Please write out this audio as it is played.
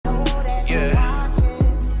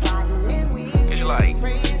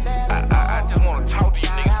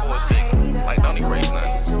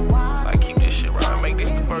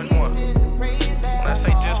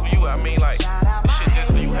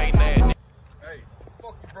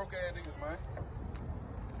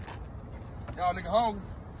Y'all nigga hungry?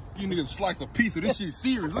 You niggas slice a piece of this shit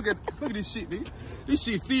serious. Look at this shit, nigga. This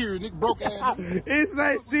shit serious, nigga. Broke ass. It's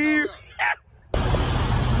like serious.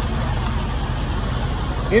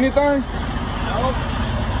 Anything? No.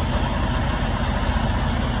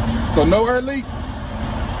 So no air leak?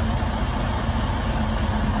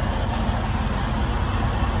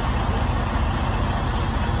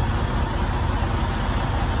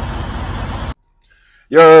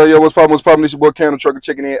 Yo, what's poppin'? It's your boy Candle Trucker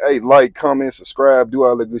checking in. Hey, like, comment, subscribe, do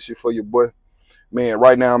all that good shit for your boy. Man,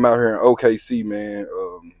 right now I'm out here in OKC, man.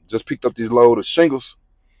 Just picked up this load of shingles.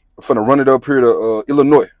 I'm finna run it up here to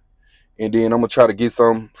Illinois. And then I'm gonna try to get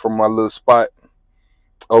some from my little spot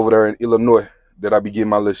over there in Illinois that I be getting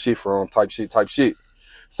my little shit from, type shit.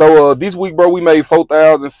 So this week, bro, we made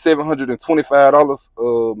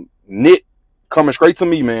 $4,725 net coming straight to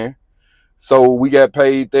me, man. So we got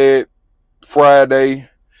paid that Friday,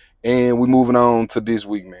 and we moving on to this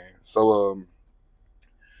week, man. So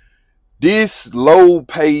this load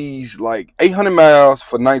pays like 800 miles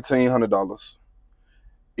for $1,900.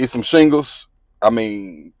 It's some shingles. I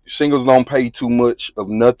mean, shingles don't pay too much of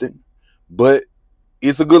nothing, but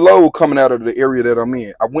it's a good load coming out of the area that I'm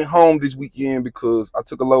in. I went home this weekend because I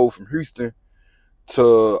took a load from Houston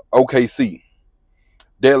to OKC.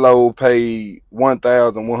 That load paid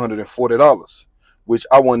 $1,140. Which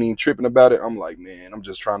I wasn't even tripping about it. I'm like, man, I'm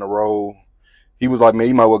just trying to roll. He was like, man,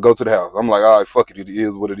 you might well go to the house. I'm like, all right, fuck it. It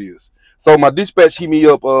is what it is. So my dispatch hit me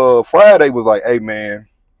up Friday, was like, hey, man.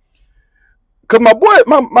 Because my boy,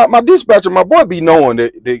 my dispatcher, my boy be knowing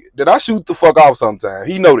that I shoot the fuck off sometimes.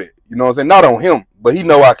 He know that. You know what I'm saying? Not on him, but he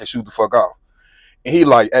know I can shoot the fuck off. And he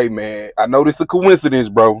like, hey, man, I know this a coincidence,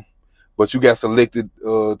 bro. But you got selected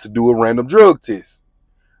to do a random drug test.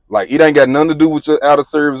 Like, it ain't got nothing to do with your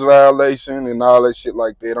out-of-service violation and all that shit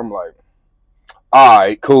like that. I'm like, all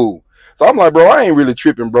right, cool. So I'm like, bro, I ain't really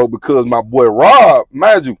tripping, bro, because my boy Rob,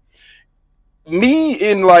 mind you,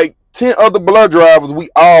 me and like 10 other Blur drivers, we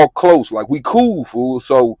all close. Like, we cool, fool.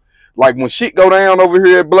 So, like, when shit go down over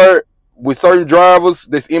here at Blur with certain drivers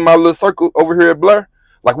that's in my little circle over here at Blur,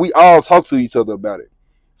 like, we all talk to each other about it.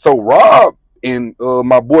 So Rob and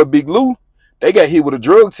my boy Big Lou, they got hit with a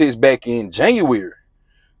drug test back in January.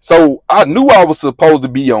 So I knew I was supposed to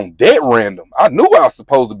be on that random. I knew I was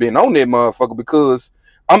supposed to be on that motherfucker because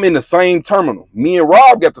I'm in the same terminal. Me and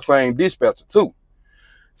Rob got the same dispatcher too.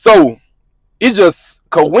 So it's just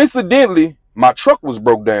coincidentally, my truck was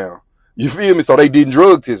broke down. You feel me? So they didn't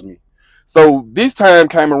drug test me. So this time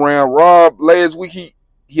came around, Rob last week,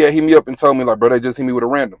 he had hit me up and told me like, bro, they just hit me with a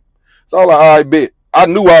random. So I was like, all right, bet. I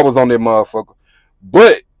knew I was on that motherfucker.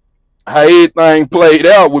 But how everything played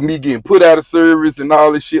out with me getting put out of service and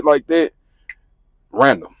all this shit like that,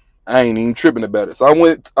 random. I ain't even tripping about it. So I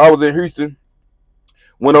was in Houston,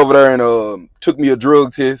 went over there and took me a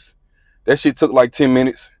drug test. That shit took like 10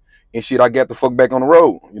 minutes and shit, I got the fuck back on the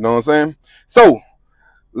road. You know what I'm saying? So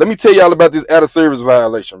let me tell y'all about this out of service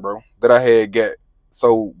violation, bro, that I had got.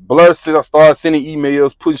 So Blur started sending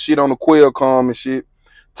emails, putting shit on the Qualcomm and shit,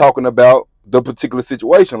 talking about the particular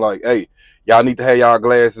situation. Like, hey, y'all need to have y'all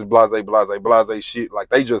glasses, blase shit. Like,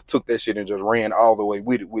 they just took that shit and just ran all the way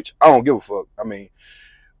with it, which I don't give a fuck. I mean,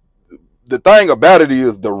 the thing about it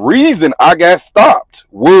is, the reason I got stopped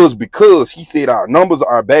was because he said our numbers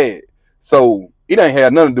are bad. So it ain't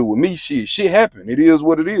had nothing to do with me. Shit happened. It is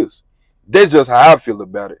what it is. That's just how I feel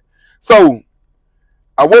about it. So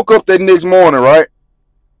I woke up that next morning, right?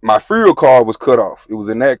 My fuel card was cut off. It was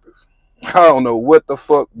inactive. I don't know what the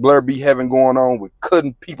fuck Blur be having going on with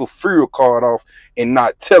cutting people's fuel card off and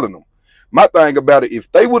not telling them. My thing about it,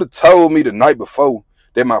 if they would have told me the night before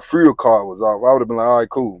that my fuel card was off, I would have been like, all right,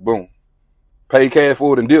 cool, boom. Pay cash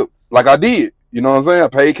for it and dip. Like I did. You know what I'm saying? I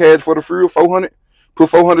paid cash for the fuel, 400,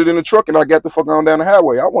 put 400 in the truck, and I got the fuck on down the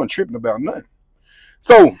highway. I wasn't tripping about nothing.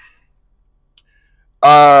 So,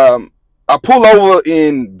 I pull over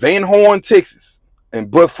in Van Horn, Texas,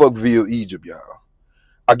 and Buttfuckville, Egypt, y'all.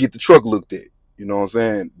 I get the truck looked at, you know what I'm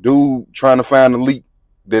saying? Dude trying to find the leak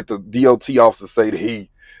that the DOT officer say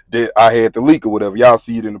that I had the leak or whatever. Y'all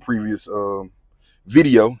see it in the previous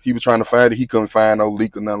video. He was trying to find it. He couldn't find no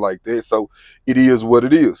leak or nothing like that. So it is what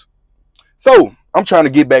it is. So I'm trying to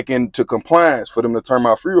get back into compliance for them to turn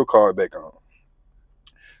my fuel card back on.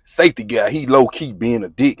 Safety guy, he low-key being a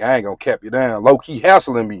dick. I ain't gonna cap you down. Low-key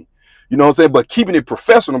hassling me. You know what I'm saying? But keeping it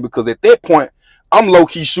professional, because at that point, I'm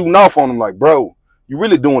low-key shooting off on him like, bro, you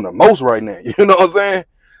really doing the most right now. You know what I'm saying?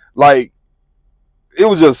 Like, it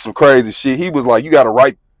was just some crazy shit. He was like, you got to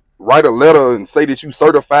write a letter and say that you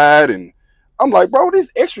certified. And I'm like, bro, this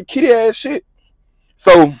extra kitty ass shit.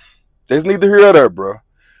 So there's neither here or there, bro.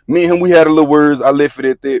 Me and him, we had a little words. I left it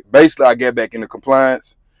at that. Basically, I got back into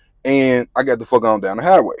compliance. and I got the fuck on down the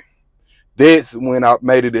highway. That's when I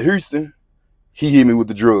made it to Houston. He hit me with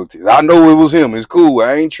the drug test. I know it was him. It's cool.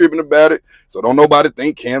 I ain't tripping about it. So don't nobody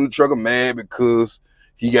think Cam the Trucker mad because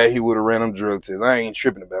he got hit with a random drug test. I ain't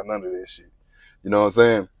tripping about none of that shit. You know what I'm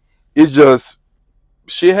saying? It's just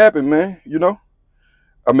shit happened, man. You know?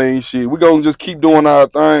 I mean, shit, we gonna just keep doing our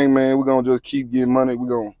thing, man. We gonna just keep getting money. We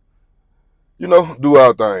gonna, you know, do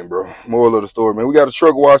our thing, bro. Moral of the story, man. We got a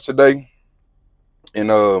truck wash today. And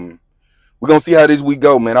we're gonna see how this week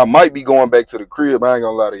go, man. I might be going back to the crib. I ain't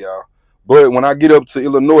gonna lie to y'all. But when I get up to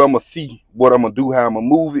Illinois, I'm gonna see what I'm gonna do, how I'm gonna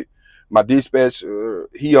move it. My dispatcher,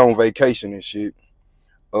 he on vacation and shit.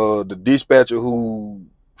 The dispatcher who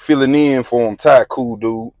filling in for him, Ty, cool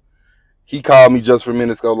dude. He called me just for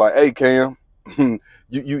minutes ago, like, hey Cam,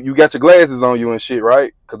 you got your glasses on you and shit,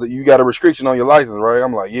 right? Cause you got a restriction on your license, right?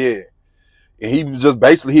 I'm like, yeah. And he just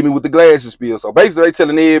basically hit me with the glasses spiel. So basically they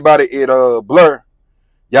telling everybody at Blur,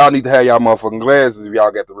 y'all need to have y'all motherfucking glasses if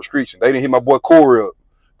y'all got the restriction. They didn't hit my boy Corey up.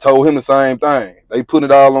 Told him the same thing. They put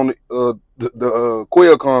it all on the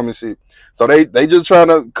Qualcomm and shit. So they just trying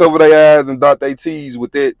to cover their eyes and dot their T's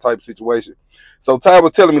with that type of situation. So Ty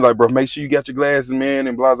was telling me, like, bro, make sure you got your glasses, man,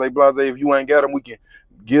 and blase, blase. If you ain't got them, we can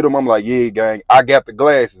get them. I'm like, yeah, gang, I got the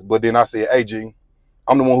glasses. But then I said, hey, G,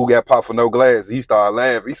 I'm the one who got popped for no glasses. He started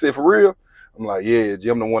laughing. He said, for real? I'm like, yeah, G,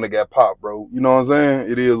 I'm the one that got popped, bro. You know what I'm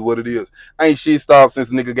saying? It is what it is. Ain't shit stopped since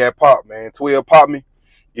nigga got popped, man. 12 popped me.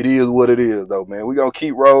 It is what it is, though, man. We gonna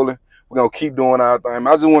keep rolling. We're gonna keep doing our thing.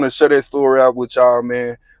 I just want to share that story out with y'all,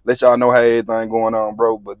 man. Let y'all know how everything going on,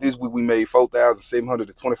 bro. But this week we made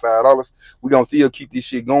 $4,725. We gonna still keep this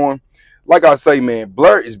shit going. Like I say, man,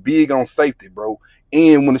 Blur is big on safety, bro.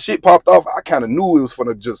 And when the shit popped off, I kind of knew it was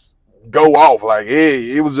gonna just go off. Like,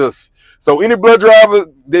 hey, it was just. So any Blur driver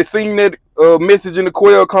that seen that message in the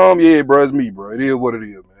Qualcomm, yeah, bro, it's me, bro. It is what it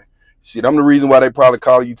is, man. Shit, I'm the reason why they probably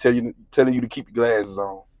calling you, telling you to keep your glasses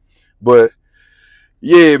on. But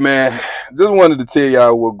yeah, man, just wanted to tell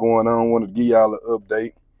y'all what's going on. Wanted to give y'all an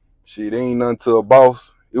update. Shit, ain't nothing to a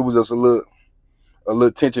boss. It was just a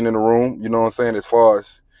little tension in the room, you know what I'm saying, as far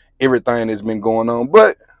as everything that's been going on.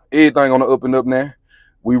 But everything on the up and up now.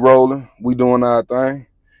 We rolling, we doing our thing.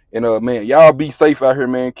 And man, y'all be safe out here,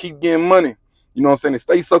 man. Keep getting money. You know what I'm saying? And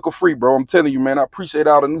stay sucker free, bro. I'm telling you, man, I appreciate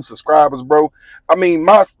all the new subscribers, bro. I mean,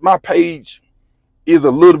 my page is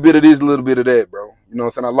a little bit of this, a little bit of that, bro. You know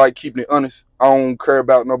what I'm saying? I like keeping it honest. I don't care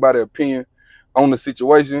about nobody's opinion on the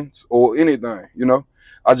situations or anything, you know?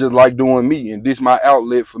 I just like doing me, and this my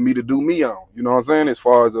outlet for me to do me on. You know what I'm saying? As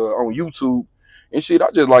far as on YouTube and shit,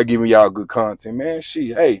 I just like giving y'all good content, man.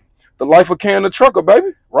 Shit, hey, the life of Cam the Trucker,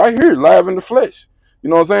 baby. Right here, live in the flesh. You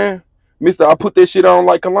know what I'm saying? Mister, I put that shit on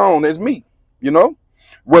like cologne. That's me, you know?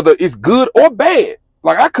 Whether it's good or bad.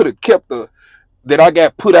 Like, I could have kept that I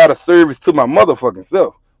got put out of service to my motherfucking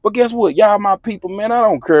self. But guess what? Y'all my people, man. I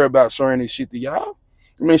don't care about sharing this shit to y'all.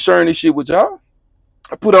 I mean, sharing this shit with y'all.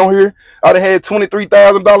 I put on here, I'd have had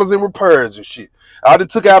 $23,000 in repairs and shit. I done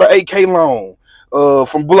took out an 8K loan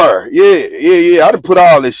from Blur. Yeah. I done put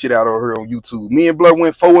all this shit out on here on YouTube. Me and Blur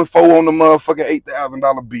went 4-4 on the motherfucking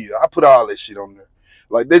 $8,000 bill. I put all this shit on there.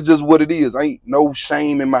 Like, that's just what it is. Ain't no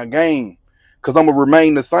shame in my game. Because I'm going to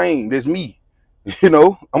remain the same. That's me. You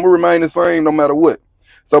know, I'm going to remain the same no matter what.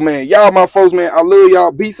 So, man, y'all my folks, man, I love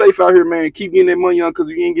y'all. Be safe out here, man. Keep getting that money on, because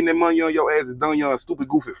if you ain't getting that money on, your ass is done, y'all stupid,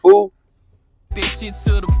 goofy fool. This shit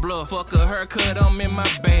to the bluff. Fuck a haircut, I'm in my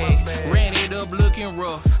bag. Ran it up looking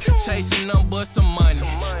rough. Chasing them but some money.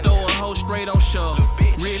 Throw a hoe straight on shuffle.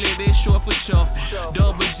 Really this short for shuffle.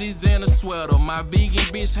 Double G's in a sweater. My vegan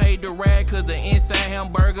bitch hate the rag cause the inside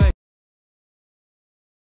hamburger